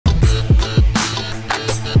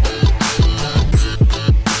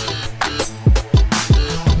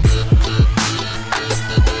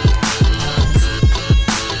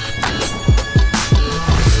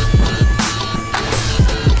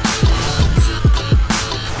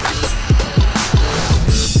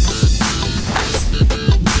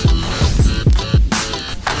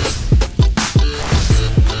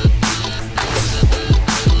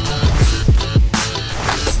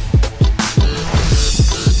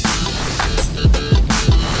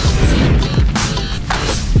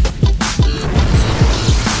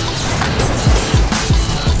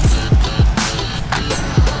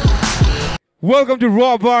Welcome to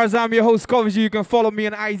RawBarz. I'm your host, Kavi. You can follow me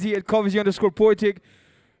on IG at Kavi_poetic.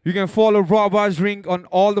 You can follow RawBarz Rinc on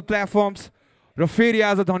all the platforms. र फेरि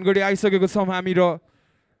आज धनगढी आइसकेको छौँ हामी र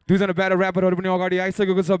दुईजना ब्याटल ऱ्यापरहरू पनि अगाडि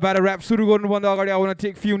आइसकेको छ ब्याटल ऱ्याप सुरु गर्नुभन्दा अगाडि I want to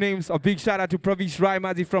take few names. A big shout out to Pravish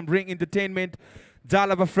Raimaji from Ring Entertainment.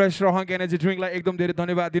 Jalaba Fresh र Hunk Energy Drink लाई एकदम धेरै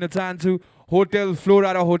धन्यवाद दिन चाहन्छु. होटल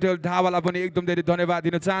फ्लोरा र होटल ढाबालाई पनि एकदम धेरै धन्यवाद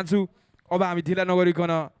दिन चाहन्छु. अब हामी ढिला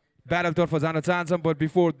नगरिकन ब्याटल तर्फ जान चाहन्छौँ. But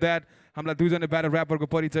before that, हामीलाई दुईजना ब्याटल ऱ्यापरको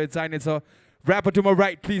परिचय चाहिनेछ. Rapper to my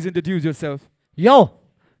right, please introduce yourself. Yo,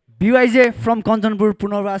 BYJ from Kanchanpur,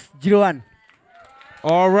 Punarwas 01.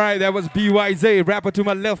 All right, that was BYJ. Rapper to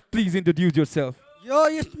my left, please introduce yourself. Yo,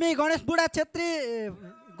 it's me, Ganesh Buddha Chetri.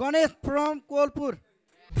 Ganesh from Kolpur.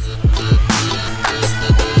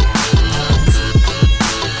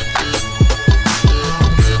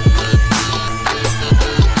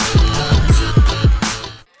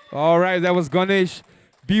 All right, that was Ganesh.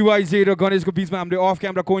 BYJ र Ganeshको बीचमा हामीले off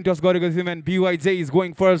camera coin toss गरेको थियौँ and BYJ is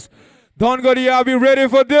going first. Dhangadi, are we ready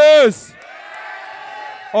for this?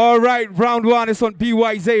 All right, round one is on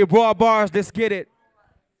BYJ. RawBarz, let's get it.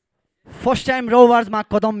 First time RawBarz मा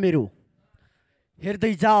कदम मेरो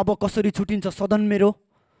हेर्दै जा अब कसरी छुटिन्छ सदन मेरो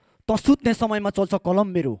त सुत्ने समयमा चल्छ कलम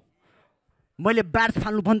मेरो मैले बार्ज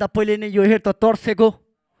फाल्नु भन्दा पहिले नै यो हेर त तर्सेको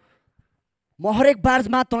म हरेक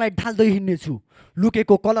बार्जमा तँलाई ढाल्दै हिँड्ने छु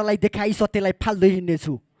लुकेको कलालाई देखाइ सत्यलाई फाल्दै हिँड्ने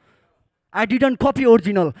छु I didn't copy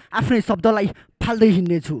original आफ्नै शब्दलाई फाल्दै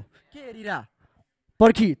हिँड्ने छु के हेरिरा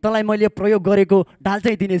पर्खी तँलाई मैले प्रयोग गरेको ढाल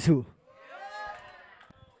चाहिँ दिने छु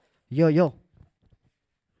यो यो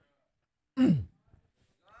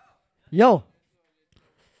यो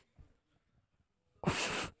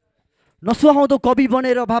नसुहाउँदो कवि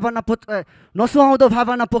बनेर नसुहाउँदो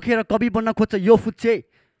भावना पोखेर कवि बन्न खोज्छ यो फुच्चे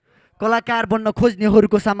कलाकार बन्न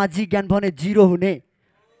खोज्नेहरूको सामाजिक ज्ञान भने जिरो हुने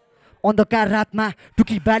अन्धकार रातमा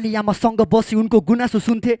टुकी बाली आमासँग बसी उनको गुनासो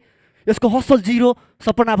सुन्थे यसको हसल जिरो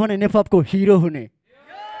सपना भने नेपको हिरो हुने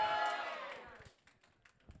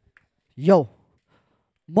यो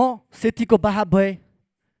म सेतीको बहाव भए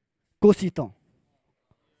कोसी त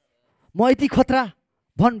म यति खतरा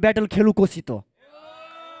भन ब्याटल खेलु कोसी त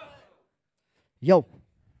यो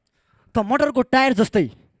त मोटरको टायर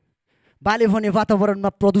जस्तै बाले भने वातावरणमा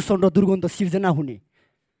प्रदूषण र दुर्गन्ध सिर्जना हुने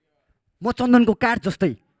म चन्दनको काठ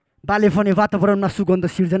जस्तै बाले भने वातावरणमा सुगन्ध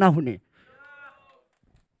सिर्जना हुने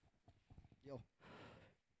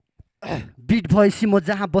बिट भएपछि म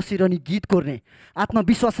जहाँ बसेर नि गीत कोर्ने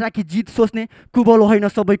आत्मविश्वास राखी जित सोच्ने कुबलो होइन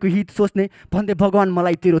सबैको हित सोच्ने भन्दै भगवान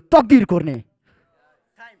मलाई तेरो तकदिर कोर्ने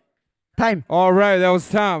Time. All right, that was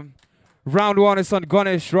time. Round one is on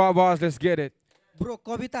Ganesh. RawBarz, let's get it. Bro,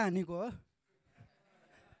 कविता हानेको हो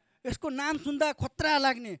यसको नाम सुन्दा खतरा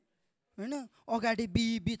लाग्ने हैन अगाडि बी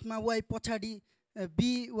बीचमा वाइ पछाडी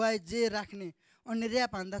BYJ राख्ने अनि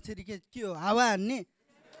र्याप हान्दाखेरि के हो हावा हान्ने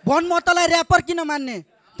भन म तँलाई र्यापर किन मान्ने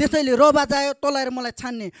त्यसैले RawBarz आयो तँलाई र मलाई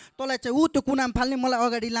छान्ने तँलाई चाहिँ उ त्यो कुनाम फाल्ने मलाई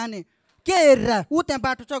अगाडि लाने के हेरेर उ त्यहाँ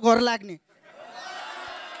बाटो छ घर लाग्ने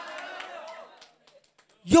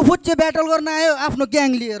यो फुच्चे ब्याटल गर्न आयो आफ्नो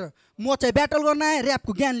ग्याङ लिएर म चाहिँ ब्याटल गर्न आएँ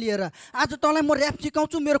र्यापको ज्ञान लिएर आज तँलाई म र्याप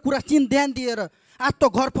सिकाउँछु मेरो कुरा चिन ध्यान दिएर आज त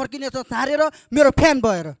घर फर्किनेछ छारेर मेरो फ्यान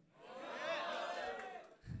भएर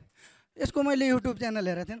यसको मैले युट्युब च्यानल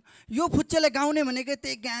हेरेको थिएँ यो फुच्चेले गाउने भनेको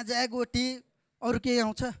त्यही गाँजा गोटी अरू केही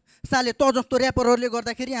आउँछ साले त जस्तो ऱ्यापरहरूले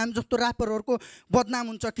गर्दाखेरि हामी जस्तो ऱ्यापरहरूको बदनाम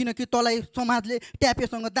हुन्छ किनकि तँलाई समाजले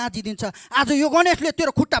ट्यापेसँग दाँचिदिन्छ आज यो गणेशले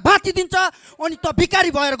तेरो खुट्टा भाँचिदिन्छ अनि त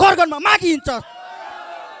भिकारी भएर घर घरमा मागिहिँड्छ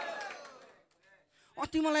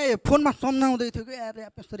अस्ति मलाई फोनमा सम्झाउँदै थियो कि यार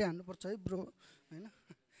ऱ्याप यसरी हान्नुपर्छ है ब्रो हैन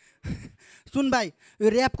सुन भाइ यो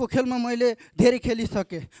ऱ्यापको खेलमा मैले धेरै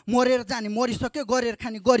खेलिसकेँ मरेर जाने मरिसकेँ गरेर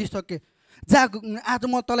खाने गरिसकेँ जा आज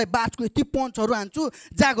म तँलाई बाजको यति पन्चहरू हान्छु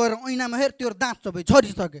जा गएर ऐनामा हेर तेरो दाँत सबै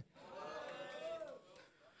झरिसके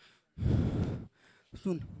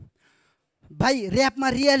सुन भाइ ऱ्यापमा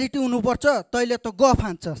रियालिटी हुनुपर्छ तैँले त गफ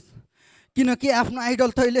हान्छस् किनकि आफ्नो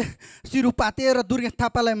आइडल तैँले सिरुपाते र दुर्गेश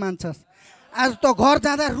थापालाई मान्छस् आज त घर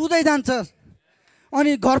जाँदा रुँदै जान्छस्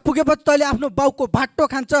अनि घर पुगेपछि तैँले आफ्नो बाउको भाट्टो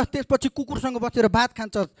खान्छस् त्यसपछि कुकुरसँग बसेर भात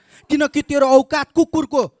खान्छस् किनकि तेरो औकात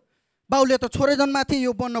कुकुरको बाउले त छोरै जन्माथे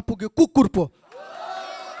यो बन्न पुग्यो कुकुर पो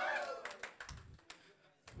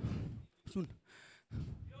सुन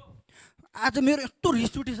आज मेरो यस्तो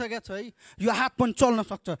रिस उठिसकेको छ है यो हात पनि चल्न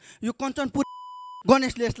सक्छ यो कञ्चनपुर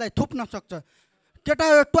गणेशले यसलाई थुप्न सक्छ केटा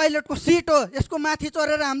यो टोयलेटको सिट हो यसको माथि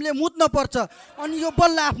चढेर हामीले मुत्न पर्छ अनि यो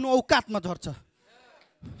बल्ल आफ्नो औकातमा झर्छ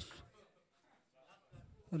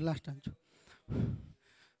लास्ट हान्छु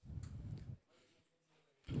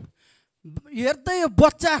हेर्दै यो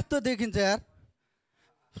बच्चा जस्तो देखिन्छ यार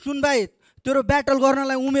सुन भाइ तेरो ब्याटल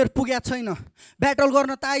गर्नलाई उमेर पुगेको छैन ब्याटल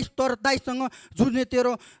गर्न त आइस तर दाइसँग जुझ्ने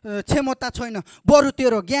तेरो क्षमता छैन बरु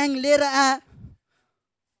तेरो ग्याङ लिएर आ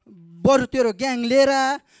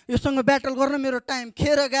योसँग ब्याटल गर्न मेरो टाइम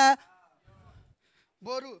खेर गा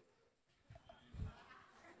बरु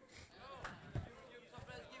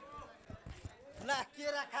ला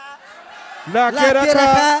केरा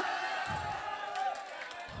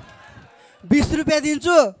 20 रुपैयाँ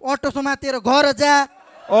दिन्छु अटो समातेर घर जा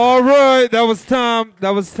All right, that was time.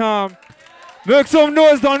 Make some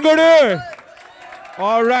noise, DHANGADI.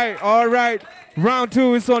 All right. Round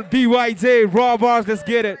 2 is on BYJ, RawBarz, let's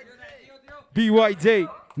get it. BYJ.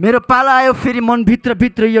 मेरो पाला आयो फेरि मन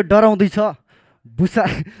भित्र यो डराउँदै छ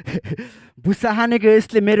भुसा हानेको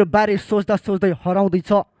यसले मेरो बारे सोच्दै हराउँदै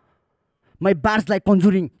छ मै बार्जलाई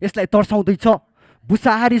कन्जुरिङ यसलाई तर्साउँदै छ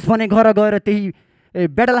भुसा हारिस भने घर गएर त्यही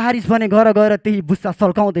बेडल हारिस भने घर गएर त्यही भुसा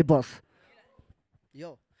सल्काउँदै बस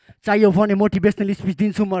चाहियो भने मोटिभेसनल स्पिच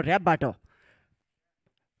दिन्छु म ऱ्यापबाट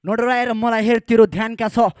नडराएर मलाई हेर तेरो ध्यानका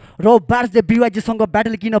छ RawBarzले BYJ सँग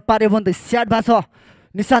ब्याटल किन पार्यो भन्दै स्याड भएको छ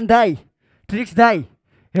निशान्त दाई ट्रिक्स दाई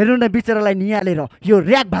हेर्नु न बिचरालाई निहालेर यो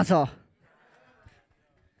र्याक भएको छ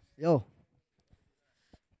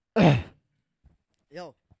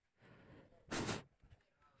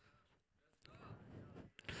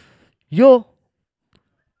यो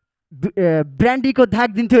ब्रान्डीको धाक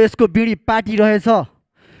दिन्थ्यो यसको बिडी पार्टी रहेछ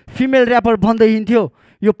फिमेल ऱ्यापर भन्दै हिँड्थ्यो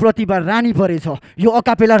यो प्रतिभा रानी परेछ यो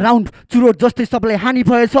अकापेला राउन्ड चुरोट जस्तै सबलाई हानि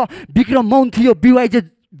भएछ विक्रम मौन थियो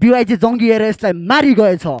BYJ जङ्गिएर यसलाई मारि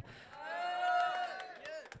गएछ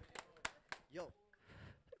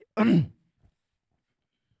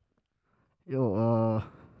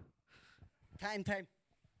time.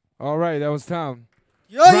 All right, that was time.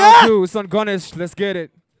 Round 2, it's on Ganesh. Let's get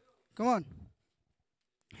it. Come on.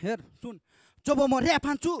 Here, सुन. जब म ऱ्याप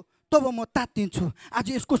हान्छु तब म तात्तिन्छु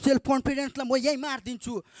आज यसको सेल्फ कन्फिडेन्सलाई म यही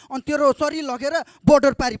मार्दिन्छु अनि तेरो शरीर लगेर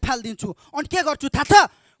बोर्डर पारी फाल्दिन्छु अनि के गर्छु थाहा छ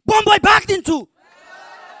बम्बई भाग्दिन्छु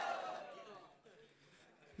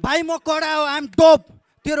भाइ म कडा हो आइम डोप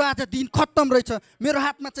तेरो आज दिन खत्तम रहेछ मेरो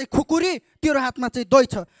हातमा चाहिँ खुकुरी तेरो हातमा चाहिँ दही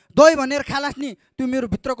छ दही भनेर खालास नि त्यो मेरो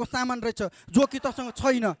भित्रको सामान रहेछ जो कि तसँग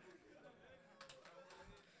छैन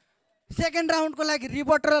सेकेन्ड राउन्डको लागि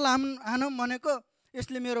रिबटरल हानौँ भनेको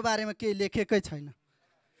यसले मेरो बारेमा केही लेखेकै छैन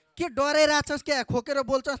के डराइरहेछस् क्या खोकेर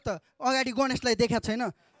बोल्छस् त अगाडि गणेशलाई देखाएको छैन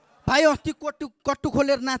भाइ अस्ति कट्टु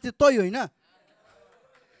खोलेर नाचे तै होइन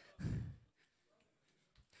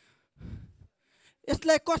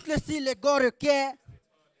यसलाई कसले सिलेक्ट गर्यो के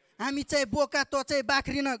हामी चाहिँ बोका त चाहिँ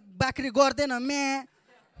बाख्री गर्दैन म्या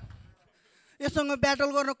यससँग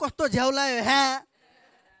ब्याटल गर्न कस्तो झ्याउलायो ह्या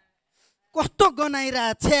कस्तो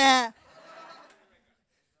गनाइरहेछ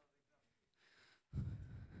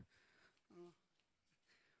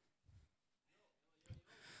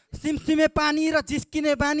सिमसिमे पानी र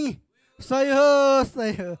जिस्किने बानी सही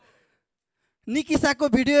हो निकिसाको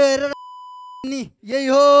भिडियो हेरेर नि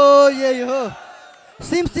यही हो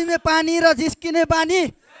सिमसिमे पानी र जिस्किने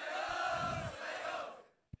बानी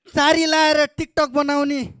चारी लाएर टिकटक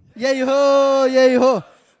बनाउने यही हो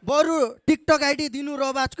बरु टिकटक आइडी दिनु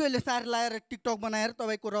RawBarzको यसले सारी लाएर टिकटक बनाएर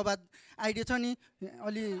तपाईँको RawBarz आइडी छ नि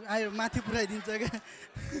अलि आयो माथि पुऱ्याइदिन्छ क्या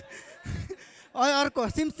अर्को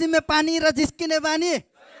सिमसिमे पानी र जिस्किने बानी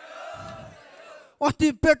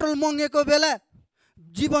अस्ति पेट्रोल मँगेको बेला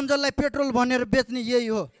जीवन जसलाई पेट्रोल भनेर बेच्ने यही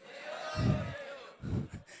हो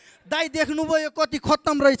दाइ देख्नुभयो यो कति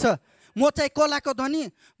खत्तम रहेछ म चाहिँ कलाको धनी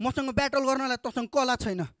मसँग ब्याटल गर्नलाई तसँग कला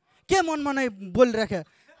छैन के मनमा नै बोलिराख्या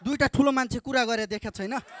दुईटा ठुलो मान्छे कुरा गरेर देखेको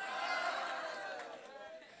छैन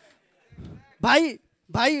भाइ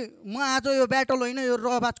म आज यो ब्याटल होइन यो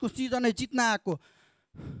RawBarzको सिजनै जित्न आएको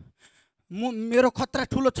मेरो खतरा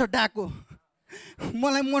ठुलो छ डाको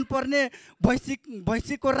मलाई मन पर्ने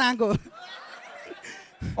भैँसीको राँगो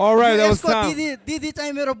All right, that was time. दिदी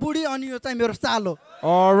चाहिँ मेरो बुढी अनि यो चाहिँ मेरो सालो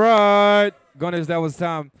All right, Ganesh, that was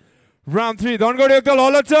time. Round 3, DHANGADI ektal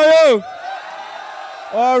holla chahiyo.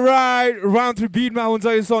 All right, round 3 beat ma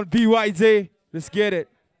huncha is on BYJ. Let's get it.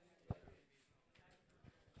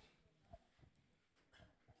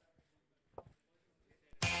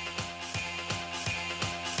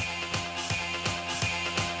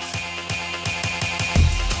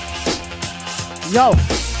 Yo,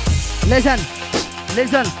 listen.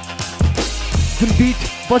 जुन बिट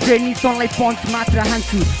बजे नि तँलाई पञ्च मात्र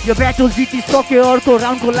हान्छु यो ब्याटल जितिसक्यो अर्को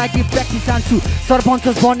राउन्डको लागि प्र्याक्टिस हान्छु सरपञ्च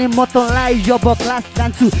बने म तँलाई अब क्लास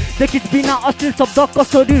जान्छु देखित बिना अश्लील शब्द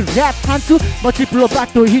कसरी ऱ्याप खान्छु म चिप्लो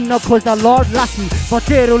बाटो हिँड्न खोज्दा लड लास्नी म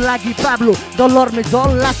तेरो लागि पाब्लो डलरले जल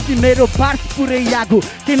लास्नी मेरो बार्स पुरै यागो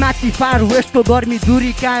त्यही माथि फार वेस्टको गर्मी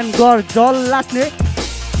दूरी कायम गर जल लास्ने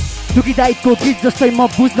दुखीदायकको गीत जस्तै म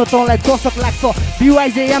बुझ्न तँलाई दशक लाग्छ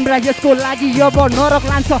BYJ एम्रा यसको लागि अब नरक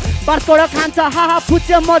लान्छ बार्कोड खान्छ हाहा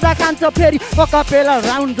फुच्चे मजा खान्छ फेरि अकापेला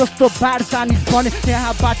राउन्ड जस्तो बार चानिस भने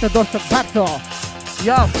यहाँबाट दर्शक भाग्छ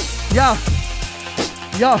यो यो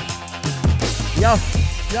यो यो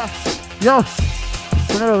यो यो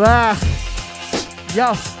सुनेर वा यो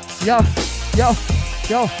यो यो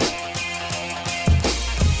यो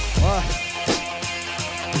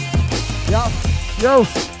yo yo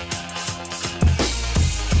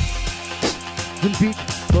good beat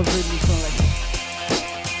don't make me sound like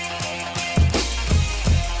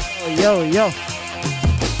oh yo yo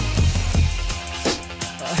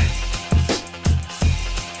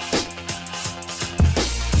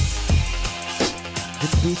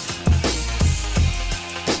good beat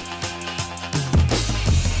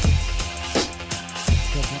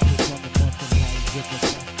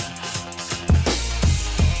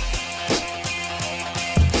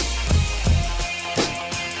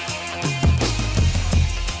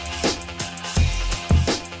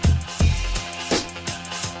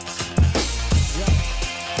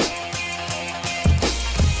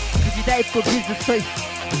को गीत जस्तै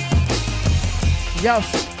yo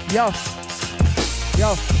yo yo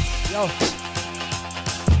yo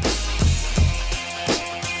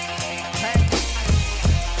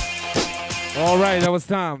All right, that was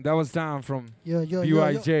time from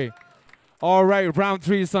BYJ. All right, round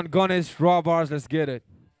 3 is on Ganesh, RawBarz, let's get it.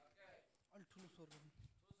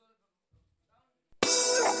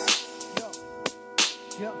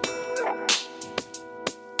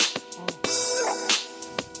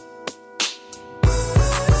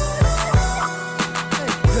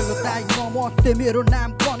 मेरो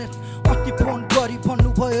नाम गणेश अस्ति phone गरी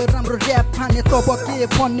भन्नुभयो राम्रो rap खाने तब के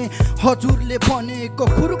भन्ने हजुरले भनेको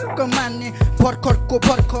खुरुक्क मान्ने भर्खरको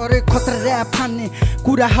भर्खरै खतरा ऱ्याप खाने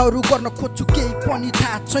कुराहरू गर्न खोज्छु केही पनि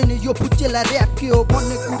थाहा छैन यो फुच्चेला ऱ्याप के हो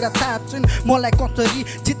भन्ने कुरा थाहा छैन मलाई कसरी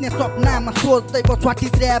जित्ने सपनामा सोच्दै बस वाट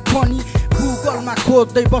इज ऱ्याप भनी गुगलमा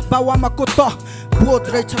खोज्दै बस बाउआमाको त बोझ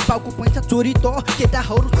रहेछ बाउको पैसा चोरी त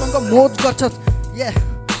केटाहरूसँग मोज गर्छस्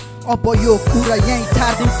अब यो कुरा यहीँ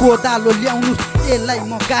छाडिदिउँ कोदालो ल्याउनु यसलाई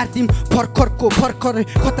म गाडिदिउँ भर्खरको भर्खरै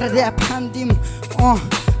खतरा ऱ्याप खान्दिउँ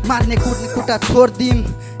मार्ने कुट्ने खुट्टा छोडिदिउँ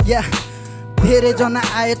धेरैजना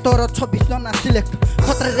आए तर 26 जना सिलेक्ट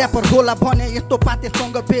खतरा ऱ्यापर होला भने यस्तो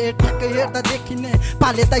पातेसँग भेट ठ्याक्कै हेर्दा देखिने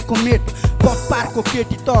पाले दाइको मेट बस पारको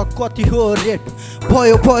केटी त कति हो रेट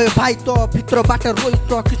भयो भयो भाइ त भित्रबाट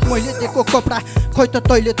रोइसकिस् मैले दिएको कपडा खै त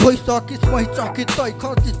तैँले धोइसकिस् मै चकित तै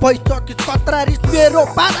खसिस भइसकिस् खतरा रिस मेरो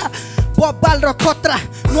पारा बब्बाल र खतरा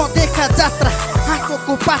नदेखा जात्रा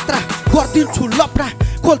आँकोको पात्रा गरिदिन्छु लपडा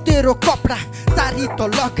खोल तेरो कपडा तारी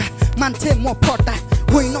त लगा मान्छे म फटा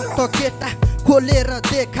होइन त केटा खोलेर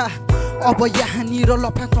देखा अब यहाँनिर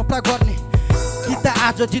लफडा सफडा गर्ने कि त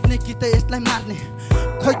आज जित्ने कि त यसलाई मार्ने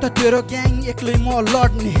खै त तेरो ग्याङ एक्लै म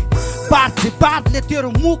लड्ने बादले तेरो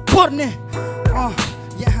मुख फोड्ने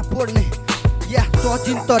यहाँ फोड्ने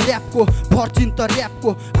सजिन त ऱ्यापको फर्जिन त ऱ्यापको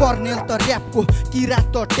कर्नेल त ऱ्यापको किरात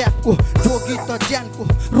त ट्यापको जोगी त ज्यानको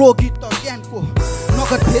रोगी त ज्ञानको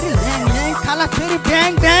नगद फेरि ल्याङ ल्याङ खाला फेरि ब्याङ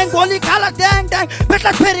ब्याङ गोली खाला ड्याङ ड्याङ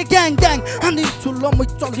भेट्ला फेरि ग्याङ ग्याङ हानिदिन्छु ल म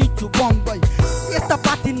चलिन्छु बम्बई यता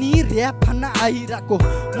पार्टी नि ऱ्याप खान आइरहेको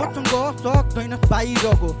मसँग सक्दैन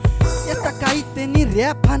बाहिरको यता काहीँ नि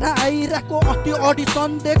ऱ्याप खान आइरहेको अस्ति अडिसन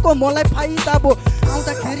दिएको मलाई फाइदा भयो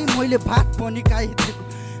आउँदाखेरि मैले भात पनि खाइदिएको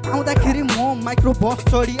आउँदाखेरि म माइक्रो बस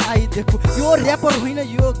चढी आइदिएको यो ऱ्यापर होइन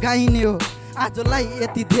यो गाइने हो आजलाई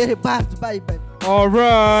यति धेरै बाज by by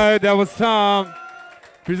Alright, that was time.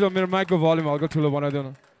 Please मेरो माइकको भोल्युम हल्का ठुलो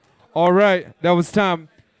बनाइदिनु. Alright, that was time.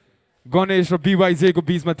 Ganesh र BYJ को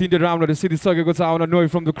बीचमा 3 राउन्डहरु सिधिसकेको छ. I want to know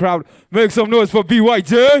from the crowd. Make some noise for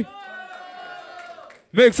BYJ.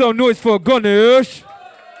 Make some noise for Ganesh.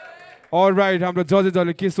 Alright, हाम्रो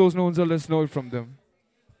जजेसहरुले के सोच्नुहुन्छ? Let's know it from them.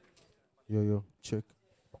 Yo, check.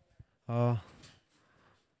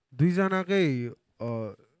 दुई जनाकै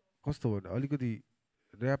कस्तो भन्नु अलिकति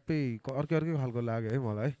ऱ्यापै अर्कै खालको लाग्यो है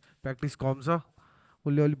मलाई प्र्याक्टिस कम छ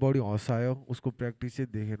उसले अलि बढी हँसायो उसको प्र्याक्टिस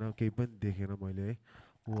चाहिँ देखेन केही पनि देखेन मैले है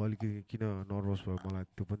ऊ अलिकति किन नर्भस भयो मलाई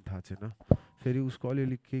त्यो पनि थाहा छैन फेरि उसको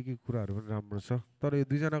अलिअलि के कुराहरू पनि राम्रो छ तर यो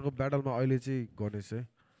दुईजनाको ब्याटलमा अहिले चाहिँ गणेश है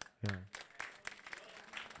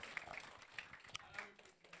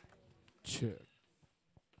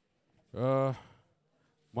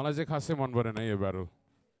मलाई चाहिँ खासै मन परेन यो ब्याटल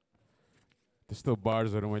त्यस्तो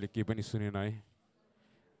बार्ड्सहरु मैले केही पनि सुनेन है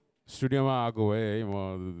स्टुडियोमा आएको भए है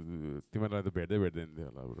म तिमीलाई त भेट्दैन थियो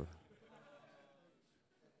होला ब्रो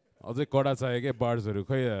अझै कडा चाहियो के बार्ड्सहरु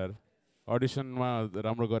खै यार अडिसनमा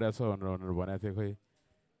राम्रो गरेछ भनेर भनेको थियो खै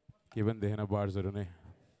केही पनि देखेन बार्ड्सहरु नै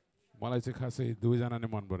मलाई चाहिँ खासै दुईजना नै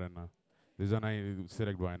मन परेन दुईजना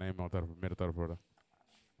सेलेक्ट भएन मेरो तर्फबाट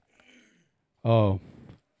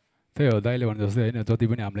त्यही हो दाइले भने जस्तै होइन जति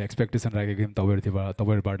पनि हामीले एक्सपेक्टेसन राखेको थियौँ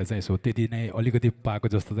तपाईँहरूबाट चाहिँ सो त्यति नै अलिकति पाएको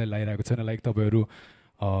जस्तो चाहिँ लागिरहेको छैन लाइक तपाईँहरू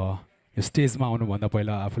यो स्टेजमा आउनुभन्दा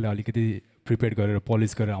पहिला आफूले अलिकति प्रिपेयर गरेर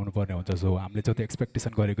पलिस गरेर आउनुपर्ने हुन्छ सो हामीले जति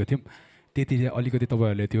एक्सपेक्टेसन गरेको थियौँ त्यति चाहिँ अलिकति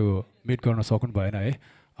तपाईँहरूले त्यो मिट गर्न सक्नु भएन है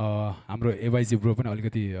हाम्रो एवाइजी ब्रो पनि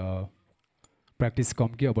अलिकति प्र्याक्टिस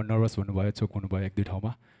कम कि अब नर्भस हुनुभयो चोक हुनुभयो एक दुई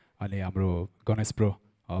ठाउँमा अनि हाम्रो गणेश ब्रो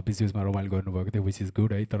बिचमा रमाइलो गर्नुभएको थियो विच इज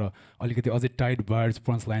गुड है तर अलिकति अझै टाइट बार्ड्स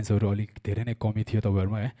पन्च लाइन्सहरू अलिक धेरै नै कमी थियो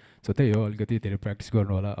तपाईँहरूमा है सो त्यही हो अलिकति धेरै प्र्याक्टिस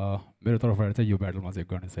गर्नु होला मेरो तर्फबाट चाहिँ यो ब्याटलमा चाहिँ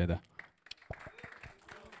गर्ने चाहिँ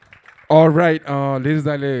अलराइट लेज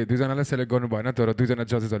दाइले दुईजनालाई सेलेक्ट गर्नु भएन तर दुईजना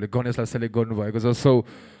जजेसहरूले गणेशलाई सेलेक्ट गर्नुभएको छ सो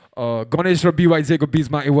गणेश र BYJ को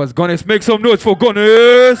बिचमा it was Ganesh. Make some noise for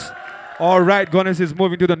Ganesh. All right, Ganesh is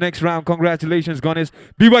moving to the next round. Congratulations, Ganesh.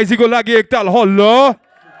 BYJ को लागि एकताल हल्ला.